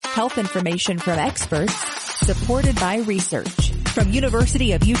Health information from experts, supported by research. From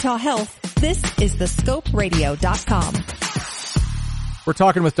University of Utah Health, this is thescoperadio.com. We're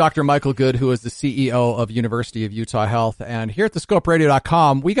talking with Dr. Michael Good, who is the CEO of University of Utah Health. And here at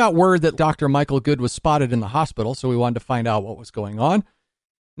thescoperadio.com, we got word that Dr. Michael Good was spotted in the hospital, so we wanted to find out what was going on.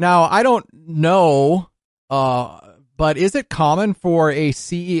 Now, I don't know, but is it common for a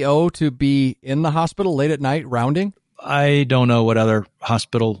CEO to be in the hospital late at night rounding? I don't know what other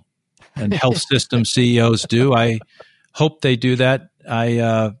hospital and health system CEOs do. I hope they do that.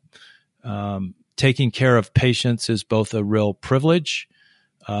 Taking care of patients is both a real privilege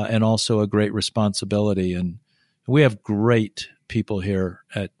and also a great responsibility. And we have great people here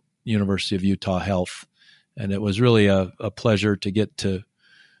at University of Utah Health. And it was really a pleasure to get to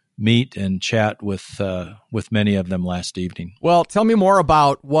meet and chat with many of them last evening. Well, tell me more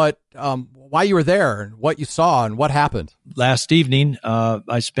about why you were there and what you saw and what happened. Last evening,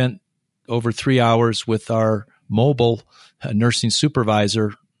 I spent over 3 hours with our mobile nursing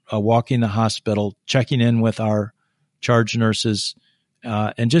supervisor, walking the hospital, checking in with our charge nurses,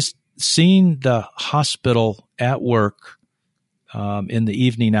 and just seeing the hospital at work in the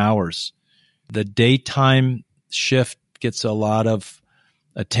evening hours. The daytime shift gets a lot of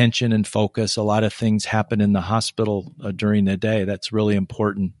attention and focus. A lot of things happen in the hospital during the day. That's really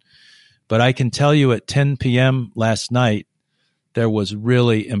important. But I can tell you at 10 p.m. last night, there was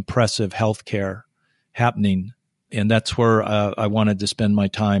really impressive healthcare happening. And that's where I wanted to spend my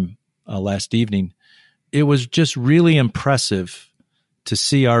time last evening. It was just really impressive to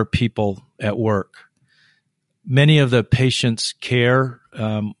see our people at work. Many of the patients' care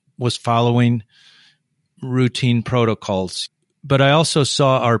was following routine protocols. But I also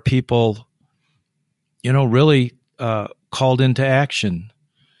saw our people, really called into action.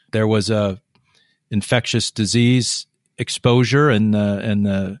 There was a infectious disease exposure,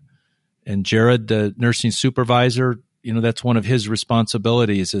 and Jared, the nursing supervisor, that's one of his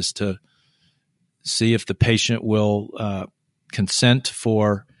responsibilities, is to see if the patient will consent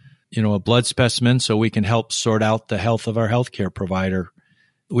for, a blood specimen so we can help sort out the health of our healthcare provider.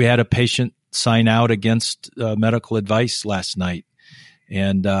 We had a patient sign out against medical advice last night.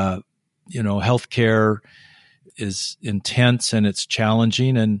 And, healthcare is intense and it's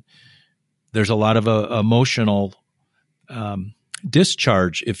challenging, and there's a lot of emotional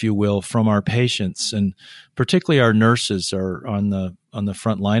discharge, if you will, from our patients, and particularly our nurses are on the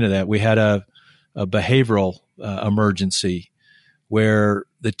front line of that. We had a behavioral emergency where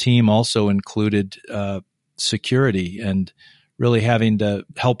the team also included security and really having to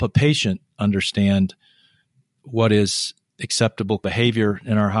help a patient understand what is acceptable behavior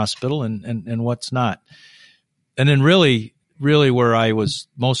in our hospital and what's not. And then really where I was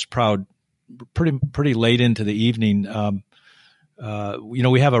most proud, pretty late into the evening,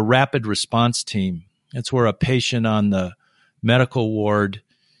 we have a rapid response team. It's where a patient on the medical ward,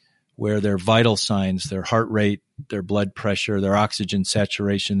 where their vital signs, their heart rate, their blood pressure, their oxygen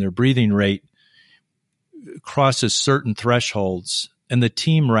saturation, their breathing rate crosses certain thresholds, and the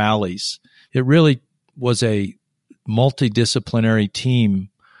team rallies. It really was a multidisciplinary team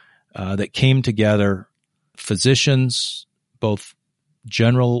that came together, physicians, both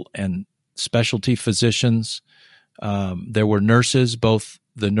general and specialty physicians. There were nurses, both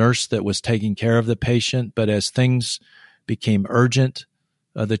the nurse that was taking care of the patient, but as things became urgent,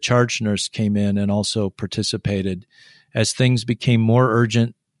 the charge nurse came in and also participated. As things became more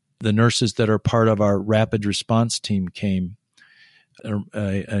urgent, the nurses that are part of our rapid response team came. An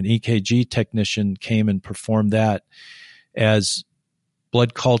EKG technician came and performed that. As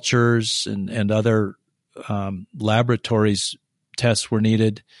blood cultures and other laboratories tests were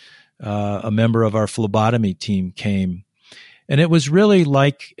needed, a member of our phlebotomy team came. And it was really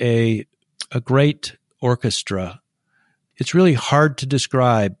like a great orchestra. It's really hard to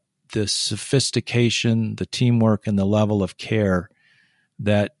describe the sophistication, the teamwork, and the level of care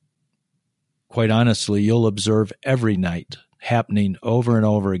that, quite honestly, you'll observe every night happening over and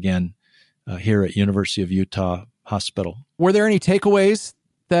over again here at University of Utah Hospital. Were there any takeaways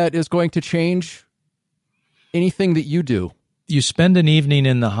that is going to change anything that you do? You spend an evening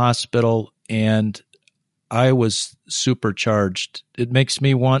in the hospital, and I was supercharged. It makes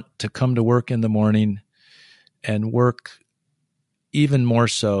me want to come to work in the morning and work even more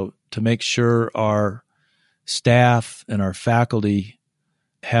so to make sure our staff and our faculty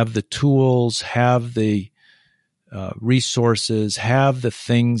have the tools, have the resources, have the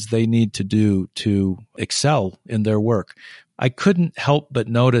things they need to do to excel in their work. I couldn't help but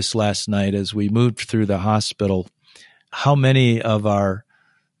notice last night as we moved through the hospital how many of our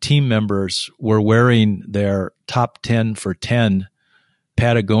team members were wearing their top 10 for 10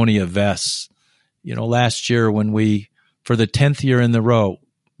 Patagonia vests. Last year when for the 10th year in the row,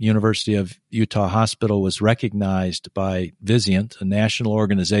 University of Utah Hospital was recognized by Vizient, a national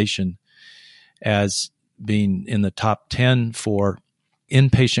organization, as being in the top 10 for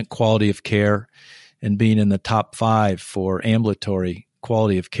inpatient quality of care and being in the top 5 for ambulatory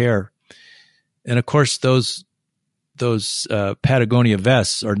quality of care. And of course, those Patagonia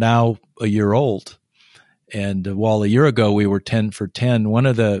vests are now a year old. And while a year ago we were 10 for 10, one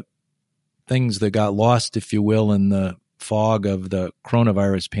of the things that got lost, if you will, in the fog of the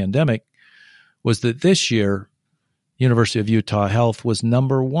coronavirus pandemic was that this year, University of Utah Health was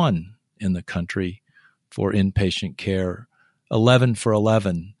number 1 in the country for inpatient care, 11 for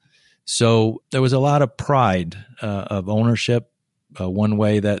 11. So there was a lot of pride of ownership. One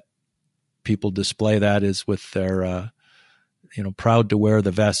way that people display that is with their, proud to wear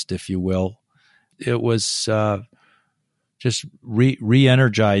the vest, if you will. It was just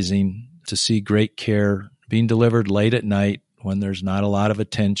re-energizing to see great care being delivered late at night when there's not a lot of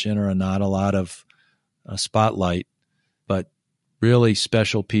attention or not a lot of spotlight, but really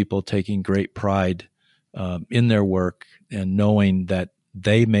special people taking great pride in their work and knowing that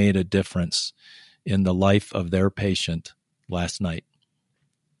they made a difference in the life of their patient last night.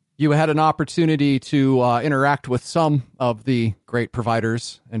 You had an opportunity to interact with some of the great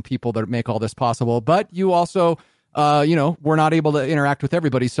providers and people that make all this possible, but you also, were not able to interact with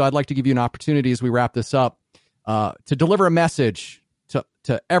everybody. So I'd like to give you an opportunity as we wrap this up to deliver a message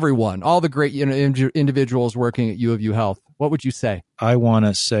to everyone, all the great individuals working at U of U Health. What would you say? I want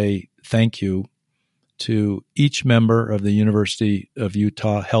to say thank you to each member of the University of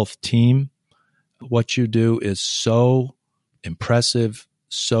Utah Health team. What you do is so impressive,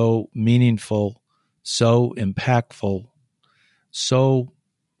 so meaningful, so impactful, so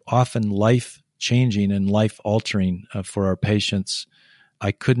often life-changing and life-altering for our patients.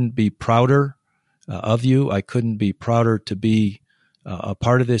 I couldn't be prouder of you. I couldn't be prouder to be a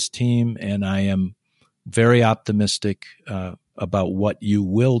part of this team, and I am very optimistic about what you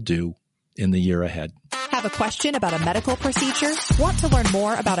will do in the year ahead. Have a question about a medical procedure? Want to learn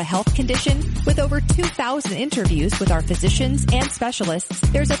more about a health condition? With over 2,000 interviews with our physicians and specialists,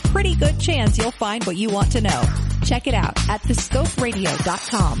 there's a pretty good chance you'll find what you want to know. Check it out at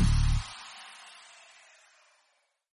thescoperadio.com.